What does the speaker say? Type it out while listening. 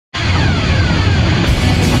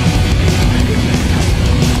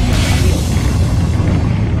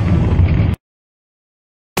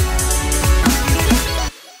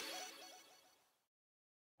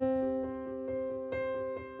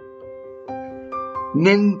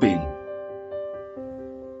Ninh Binh.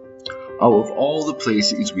 Out of all the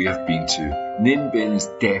places we have been to, Ninh Binh is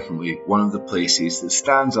definitely one of the places that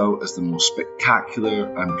stands out as the most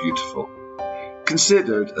spectacular and beautiful.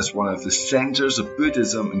 Considered as one of the centres of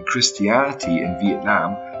Buddhism and Christianity in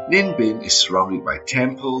Vietnam, Ninh Binh is surrounded by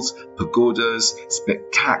temples, pagodas,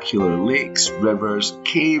 spectacular lakes, rivers,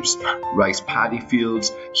 caves, rice paddy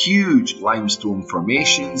fields, huge limestone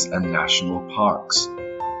formations and national parks.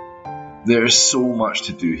 There is so much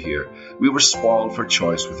to do here. We were spoiled for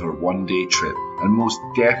choice with our one-day trip, and most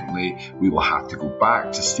definitely we will have to go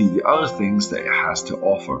back to see the other things that it has to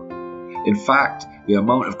offer. In fact, the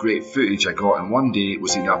amount of great footage I got in one day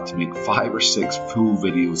was enough to make 5 or 6 full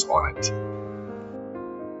videos on it.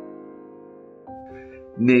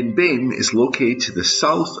 Ninh Binh is located to the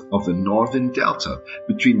south of the northern delta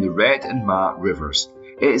between the Red and Ma rivers.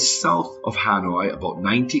 It is south of Hanoi about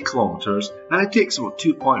 90 kilometers and it takes about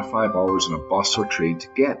 2.5 hours on a bus or train to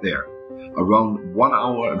get there. Around 1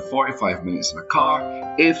 hour and 45 minutes in a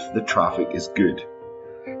car if the traffic is good.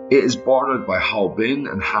 It is bordered by Hau Binh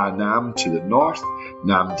and Ha Nam to the north,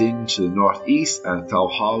 Nam Dinh to the northeast and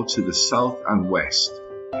Thao Hau to the south and west.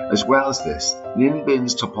 As well as this, Ninh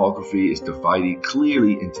Binh's topography is divided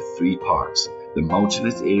clearly into 3 parts: the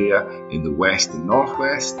mountainous area in the west and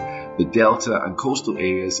northwest, the delta and coastal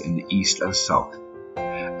areas in the east and south.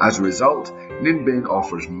 As a result, Ninh Binh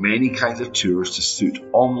offers many kinds of tours to suit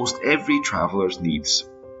almost every traveller's needs.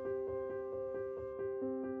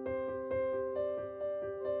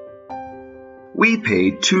 We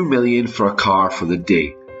paid $2 million for a car for the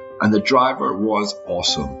day, and the driver was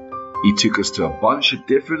awesome. He took us to a bunch of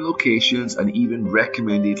different locations and even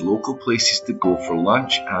recommended local places to go for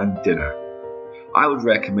lunch and dinner. I would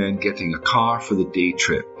recommend getting a car for the day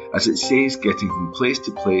trip, as it saves getting from place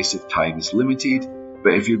to place if time is limited,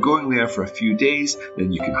 but if you're going there for a few days,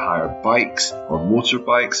 then you can hire bikes or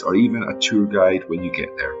motorbikes or even a tour guide when you get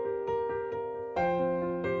there.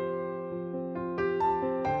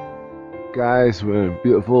 Guys, we're in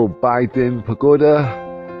beautiful Bai Dinh Pagoda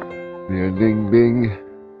near Ninh Binh.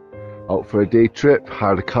 Out for a day trip,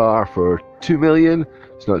 hired a car for $2 million.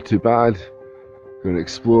 It's not too bad. Going to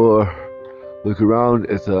explore, look around.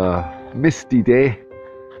 It's a misty day.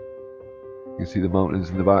 You can see the mountains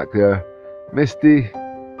in the back there. Misty,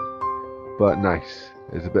 but nice.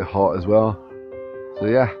 It's a bit hot as well. So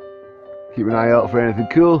yeah, keep an eye out for anything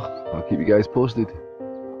cool. I'll keep you guys posted.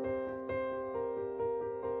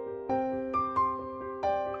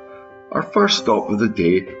 Our first stop of the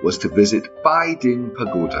day was to visit Bai Dinh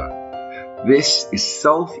Pagoda. This is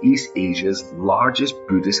Southeast Asia's largest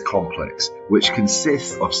Buddhist complex, which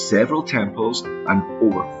consists of several temples and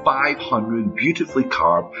over 500 beautifully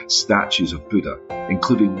carved statues of Buddha,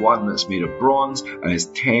 including one that's made of bronze and is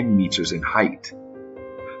 10 meters in height.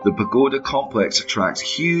 The pagoda complex attracts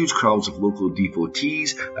huge crowds of local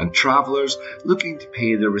devotees and travelers looking to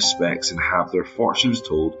pay their respects and have their fortunes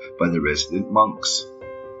told by the resident monks.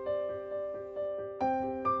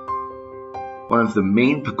 One of the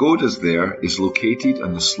main pagodas there is located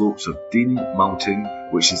on the slopes of Dinh Mountain,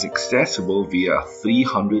 which is accessible via a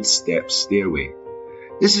 300-step stairway.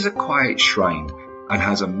 This is a quiet shrine and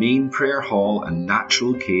has a main prayer hall and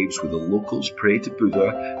natural caves where the locals pray to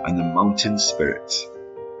Buddha and the mountain spirits.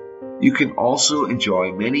 You can also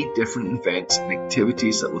enjoy many different events and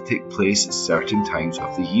activities that will take place at certain times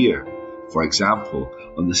of the year. For example,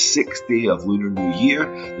 on the 6th day of Lunar New Year,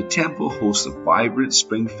 the temple hosts a vibrant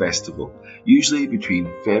spring festival, usually between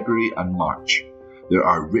February and March. There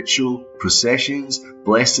are ritual processions,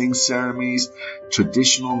 blessing ceremonies,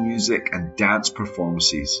 traditional music and dance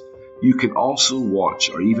performances. You can also watch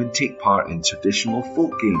or even take part in traditional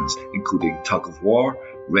folk games, including tug of war,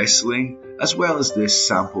 wrestling, as well as this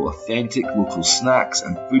sample authentic local snacks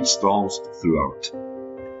and food stalls throughout.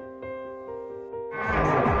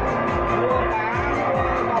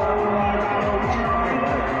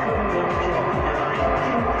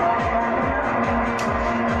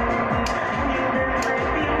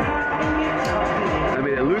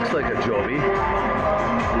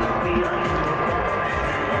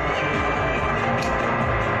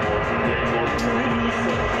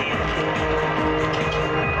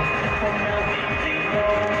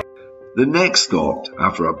 The next stop,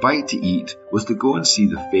 after a bite to eat, was to go and see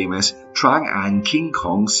the famous Trang An King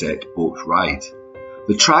Kong set boat ride.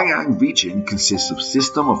 The Trang An region consists of a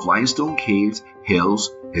system of limestone caves,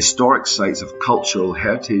 hills, historic sites of cultural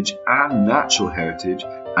heritage and natural heritage,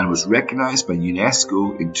 and was recognized by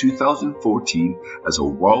UNESCO in 2014 as a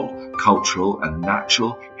World Cultural and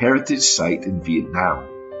Natural Heritage Site in Vietnam.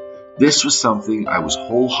 This was something I was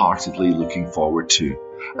wholeheartedly looking forward to.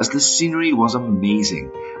 as the scenery was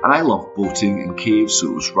amazing and I love boating and caves, so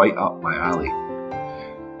it was right up my alley.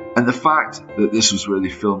 And the fact that this was where they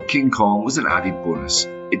filmed King Kong was an added bonus.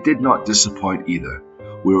 It did not disappoint either.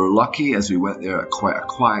 We were lucky as we went there at quite a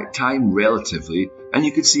quiet time relatively, and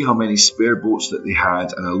you could see how many spare boats that they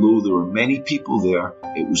had, and although there were many people there,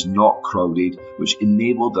 it was not crowded, which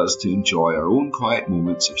enabled us to enjoy our own quiet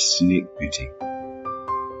moments of scenic beauty.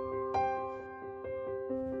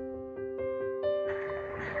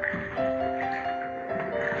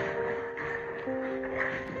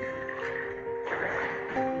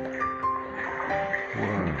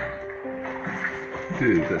 Wow.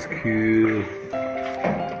 Dude, that's cool.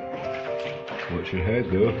 Watch your head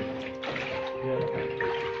though.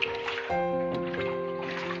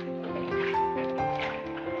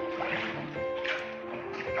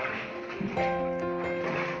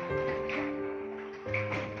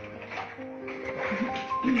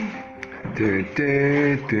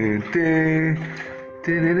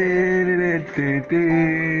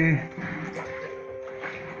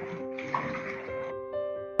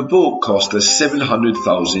 The boat cost us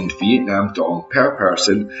 700,000 Vietnam dong per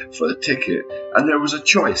person for the ticket, and there was a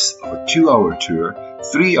choice of a 2-hour tour,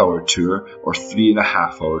 3-hour tour, or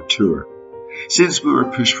 3.5-hour tour. Since we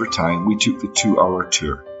were pushed for time, we took the 2-hour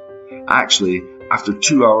tour. Actually, after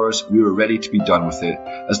 2 hours, we were ready to be done with it,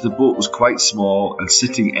 as the boat was quite small and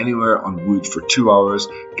sitting anywhere on wood for 2 hours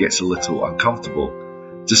gets a little uncomfortable.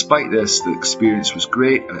 Despite this, the experience was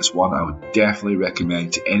great and it's one I would definitely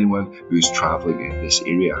recommend to anyone who is travelling in this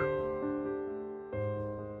area.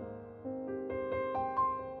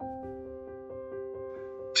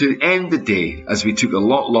 To end the day, as we took a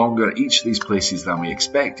lot longer at each of these places than we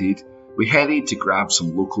expected, we headed to grab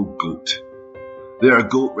some local goat. There are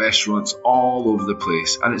goat restaurants all over the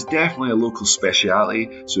place, and it's definitely a local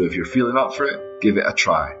speciality, so if you're feeling up for it, give it a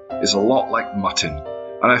try. It's a lot like mutton,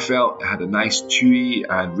 and I felt it had a nice chewy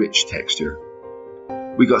and rich texture.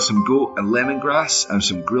 We got some goat and lemongrass and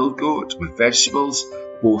some grilled goat with vegetables.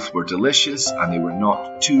 Both were delicious and they were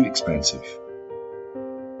not too expensive.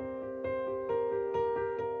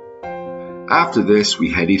 After this,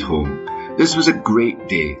 we headed home. This was a great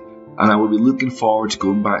day, and I will be looking forward to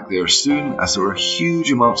going back there soon, as there were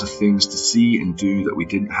huge amounts of things to see and do that we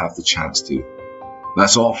didn't have the chance to.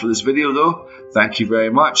 That's all for this video though. Thank you very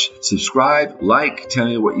much. Subscribe, like, tell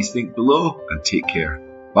me what you think below, and take care.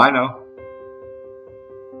 Bye now.